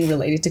nothing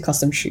related to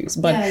custom shoes,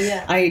 but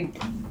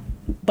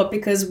but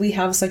because we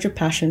have such a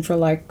passion for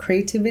like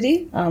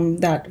creativity,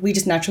 that we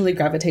just naturally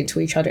gravitate to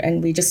each other,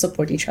 and we just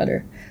support each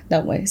other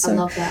that way. So I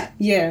love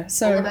that.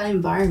 So all about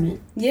environment.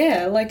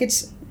 Like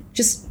it's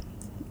just,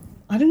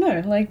 I don't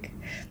know, like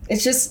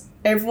it's just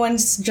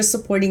everyone's just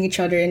supporting each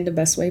other in the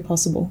best way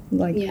possible.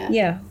 Like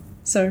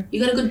so you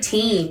got a good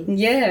team.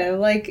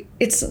 Like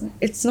it's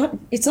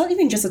not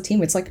even just a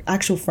team, it's like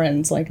actual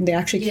friends. Like they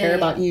actually care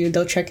about you,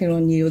 they'll check in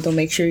on you, they'll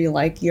make sure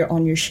you're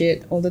on your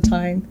shit all the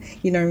time,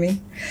 you know what I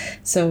mean?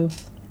 So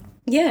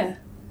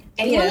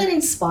anyone that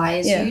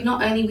inspires you,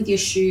 not only with your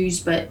shoes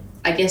but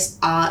I guess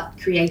art,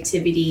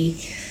 creativity.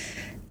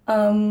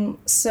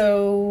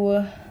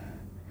 So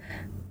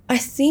I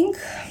think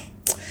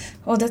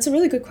that's a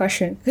really good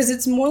question, because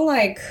it's more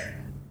like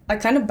I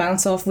kind of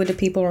bounce off with the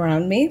people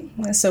around me.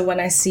 So when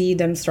I see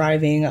them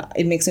thriving,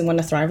 it makes me want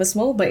to thrive as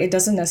well. But it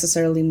doesn't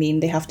necessarily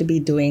mean they have to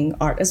be doing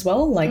art as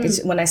well. Like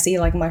it's when I see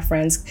like my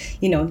friends,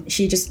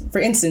 she just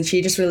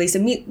released a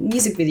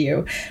music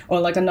video, or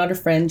like another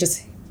friend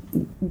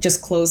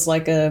just closed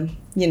like a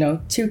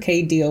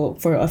 2K deal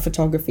for a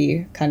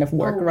photography kind of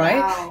work, right?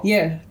 Wow.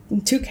 Yeah,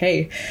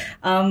 2K.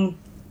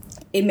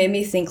 It made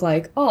me think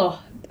like,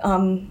 what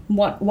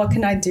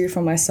can I do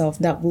for myself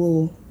that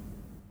will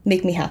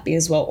make me happy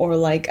as well, or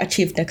like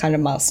achieve that kind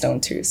of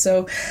milestone too.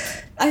 So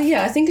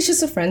I think it's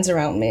just the friends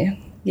around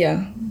me.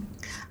 Yeah.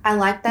 I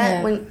like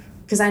that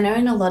because I know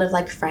in a lot of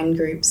like friend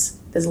groups,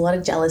 there's a lot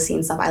of jealousy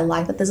and stuff. I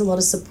like that there's a lot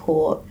of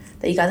support,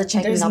 that you guys are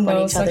checking up on each other.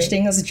 There's no such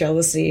thing as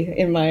jealousy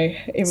in my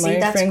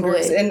friend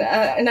groups, and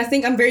I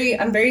think I'm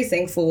very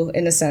thankful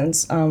in a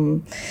sense.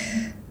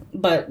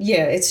 But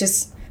yeah, it's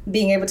just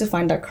being able to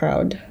find that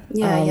crowd.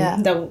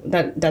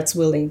 That's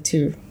willing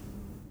to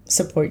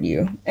support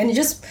you, and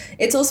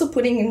it's also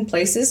putting in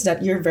places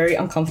that you're very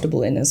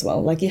uncomfortable in as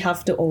well. Like you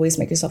have to always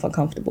make yourself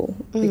uncomfortable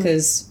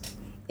because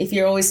if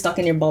you're always stuck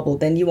in your bubble,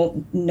 then you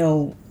won't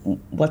know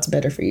what's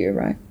better for you,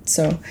 right?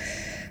 So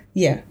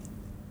yeah.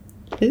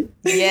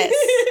 Yes,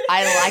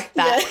 I like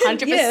that.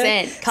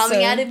 100%.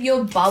 Coming out of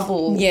your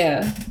bubble.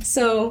 Yeah.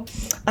 So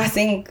I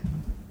think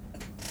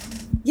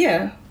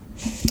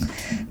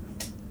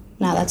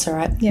No, that's all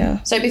right.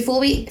 Yeah. So before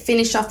we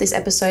finish off this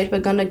episode, we're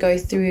going to go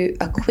through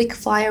a quick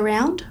fire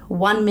round.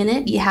 1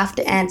 minute. You have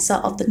to answer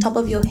off the top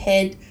of your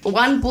head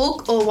one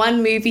book or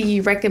one movie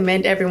you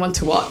recommend everyone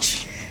to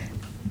watch.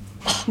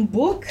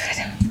 Book?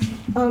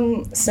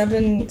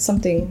 7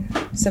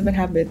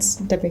 Habits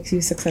That Makes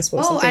You Successful.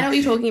 Oh, something. I know what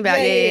you're talking about.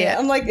 Yeah.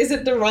 I'm like, is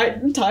it the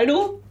right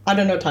title? I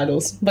don't know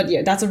titles. But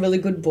yeah, that's a really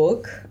good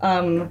book.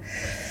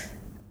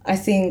 I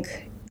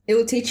think it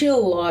will teach you a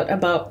lot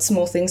about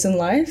small things in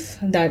life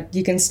that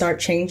you can start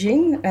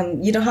changing.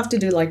 And you don't have to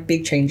do like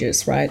big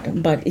changes, right?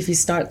 But if you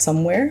start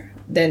somewhere,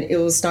 then it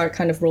will start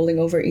kind of rolling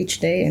over each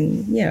day.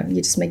 And yeah,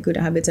 you just make good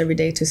habits every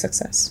day to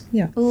success.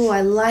 Yeah. Oh,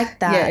 I like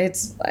that.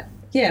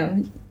 Yeah,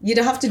 you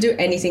don't have to do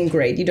anything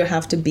great. You don't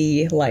have to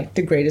be like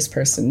the greatest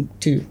person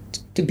to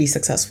be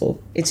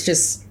successful. It's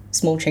just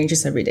small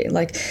changes every day.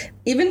 Like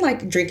even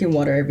like drinking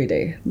water every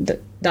day,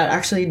 that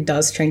actually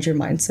does change your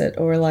mindset.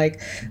 Or like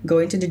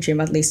going to the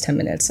gym at least 10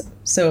 minutes.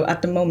 So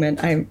at the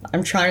moment,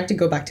 I'm trying to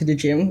go back to the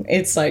gym.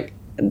 It's like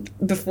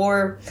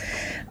before,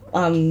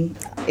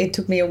 it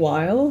took me a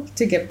while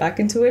to get back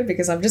into it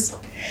because I've just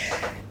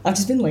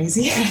been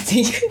lazy. I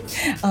think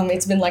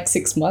it's been like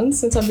 6 months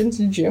since I've been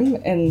to the gym,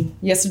 and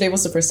yesterday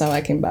was the first time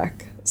I came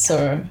back.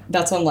 So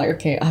that's when I'm like,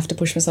 okay, I have to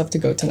push myself to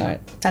go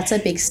tonight. That's a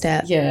big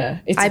step. Yeah,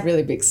 it's a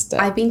really big step.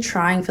 I've been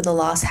trying for the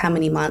last how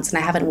many months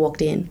and I haven't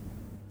walked in.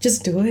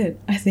 Just do it,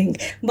 I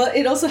think. But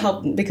it also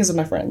helped because of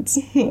my friends.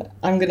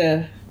 I'm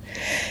gonna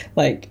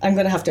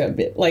have to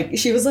admit, like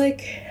she was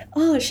like,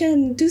 oh,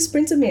 Shan, do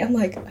sprints with me. I'm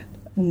like,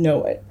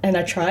 no. And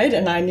I tried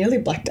and I nearly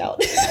blacked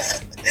out.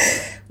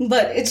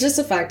 But it's just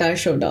the fact that I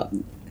showed up.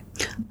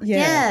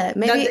 Yeah,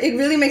 maybe it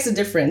really makes a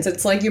difference.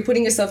 It's like you're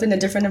putting yourself in a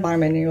different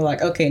environment and you're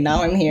like, okay,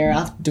 now I'm here. I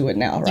have to do it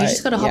now, right? You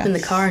just got to hop in the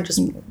car and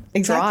just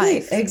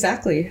drive.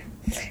 Exactly.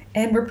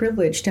 And we're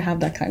privileged to have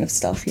that kind of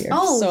stuff here.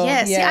 Oh, so,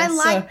 yes. Yeah, I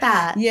like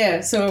that.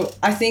 Yeah, so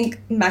I think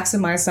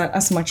maximize that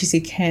as much as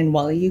you can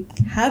while you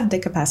have the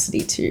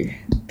capacity to,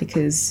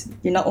 because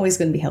you're not always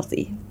going to be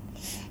healthy.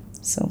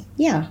 So,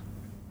 yeah.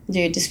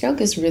 Dude, this girl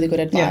gives really good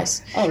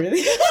advice. Yeah. Oh,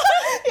 really?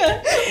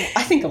 Yeah.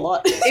 I think a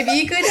lot. If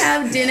you could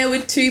have dinner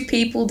with 2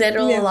 people, dead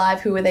or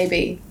alive, who would they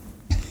be?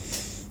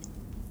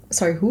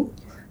 Sorry, who?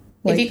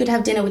 If you could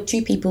have dinner with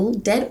 2 people,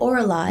 dead or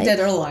alive. Dead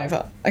or alive.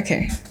 Oh,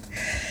 okay.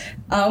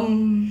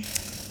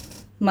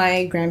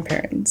 My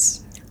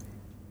grandparents.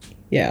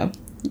 Yeah.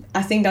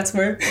 I think that's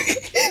where...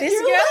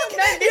 This girl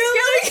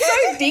is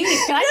so deep.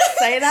 Can I just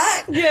say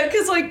that? Yeah,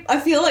 because like I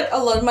feel like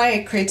a lot of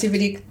my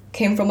creativity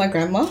came from my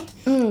grandma.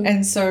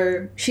 And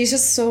so she's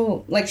just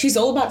so, like, she's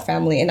all about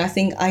family, and I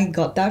think I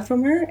got that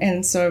from her.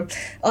 And so,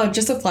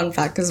 just a fun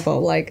fact as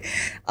well, like,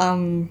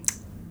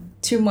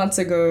 2 months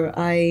ago,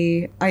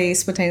 I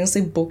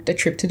spontaneously booked a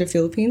trip to the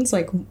Philippines,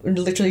 like,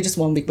 literally just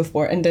 1 week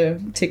before, and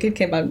the ticket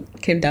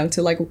came down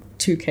to, like,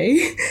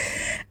 $2,000.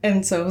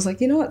 And so I was like,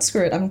 you know what,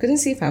 screw it, I'm gonna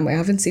see family. I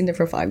haven't seen them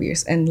for 5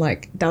 years. And,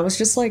 like, that was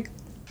just, like,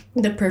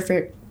 the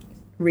perfect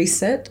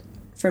reset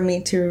for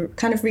me to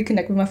kind of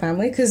reconnect with my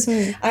family, because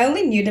I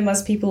only knew them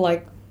as people,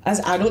 like, as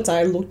adults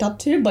I looked up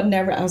to, but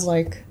never as,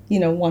 like,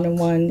 you know,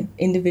 one-on-one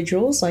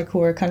individuals, like,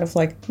 who are kind of,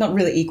 like, not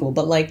really equal,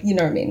 but, like, you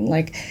know what I mean?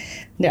 Like,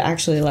 they're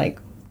actually, like,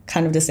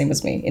 kind of the same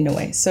as me in a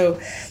way. So,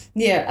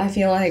 yeah, I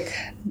feel like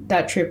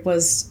that trip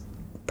was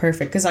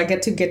perfect because I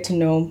get to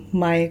know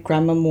my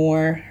grandma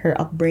more, her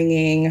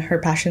upbringing, her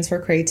passions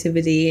for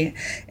creativity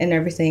and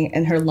everything,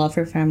 and her love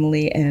for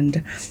family.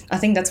 And I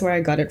think that's where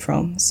I got it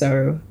from.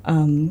 So,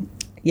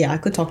 yeah, I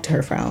could talk to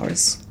her for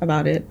hours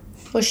about it.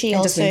 Was she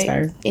also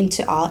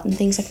into art and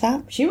things like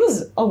that? She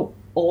was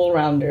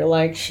all-rounder.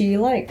 Like, she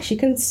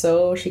can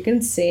sew, she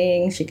can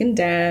sing, she can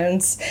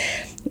dance.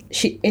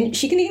 She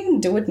can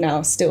even do it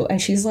now still.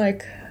 And she's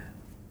like,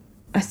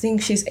 I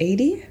think she's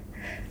 80.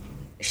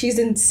 She's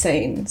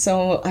insane.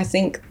 So I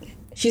think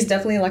she's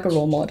definitely like a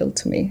role model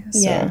to me. So,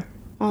 yeah.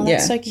 Oh,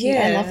 that's so cute.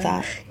 Yeah. I love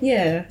that.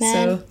 Yeah.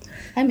 Man, so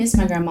I miss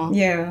my grandma.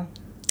 Yeah.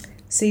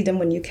 See them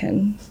when you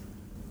can.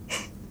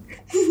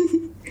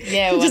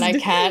 Yeah, when I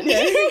can.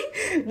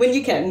 When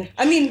you can.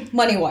 I mean,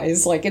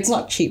 money-wise, like, it's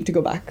not cheap to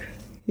go back.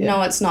 Yeah.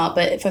 No, it's not.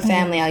 But for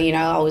family, I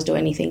always do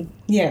anything.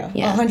 Yeah.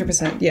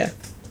 100%. Yeah.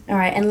 All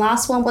right. And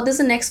last one, what does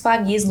the next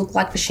 5 years look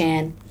like for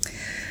Shan?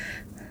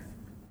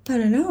 I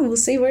don't know. We'll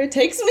see where it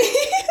takes me.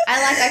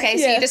 Okay,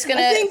 so Yeah, you're just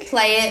gonna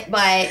play it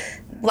by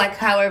like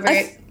however.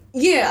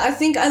 I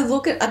think I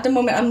look at the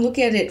moment. I'm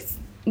looking at it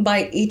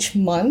by each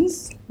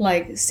month,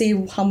 like see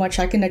how much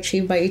I can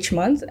achieve by each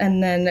month,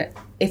 and then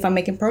if I'm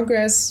making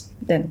progress,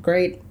 then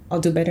great. I'll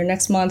do better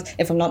next month.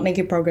 If I'm not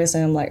making progress,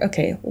 then I'm like,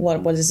 okay,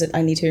 what is it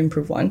I need to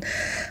improve on?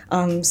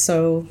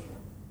 So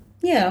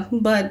yeah,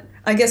 but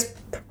I guess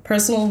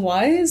personal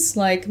wise,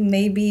 like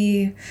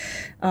maybe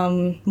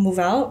move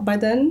out by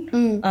then.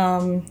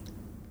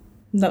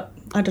 No,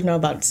 I don't know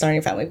about starting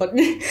a family, but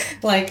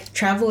like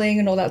traveling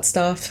and all that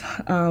stuff.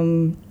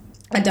 I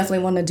definitely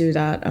want to do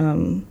that.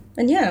 And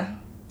yeah.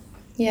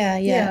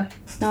 Yeah.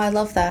 No, I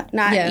love that.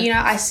 No,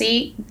 I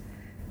see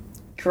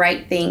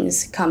great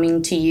things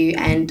coming to you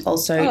and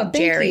also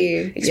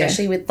Jerry,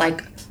 especially with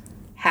like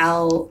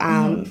how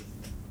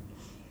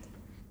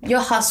your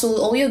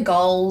hustle, all your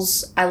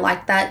goals. I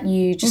like that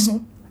you just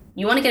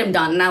you want to get them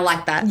done, and I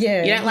like that.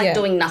 Yeah, you don't like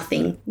doing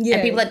nothing. Yeah,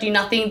 and people that do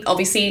nothing,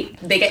 obviously,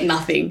 they get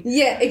nothing.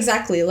 Yeah,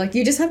 exactly. Like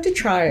you just have to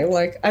try.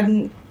 Like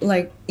I'm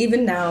like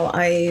even now,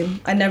 I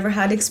never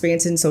had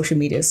experience in social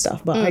media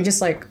stuff, but I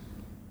just like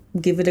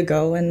give it a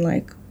go and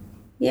like.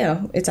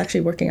 Yeah, it's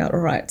actually working out all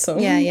right. So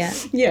yeah.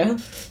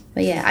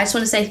 But yeah, I just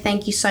want to say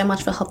thank you so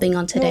much for hopping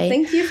on today. Well,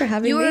 thank you for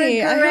having me. You were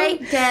a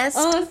great guest.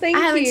 Oh, thank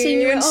you. I haven't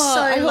seen you in so long.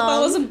 I hope I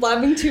wasn't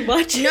blabbing too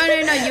much. No.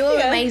 You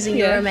were amazing.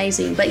 You were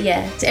amazing. But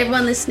yeah, to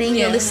everyone listening,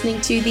 you're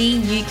listening to the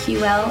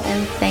UQL,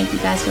 and thank you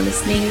guys for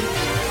listening.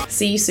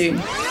 See you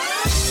soon.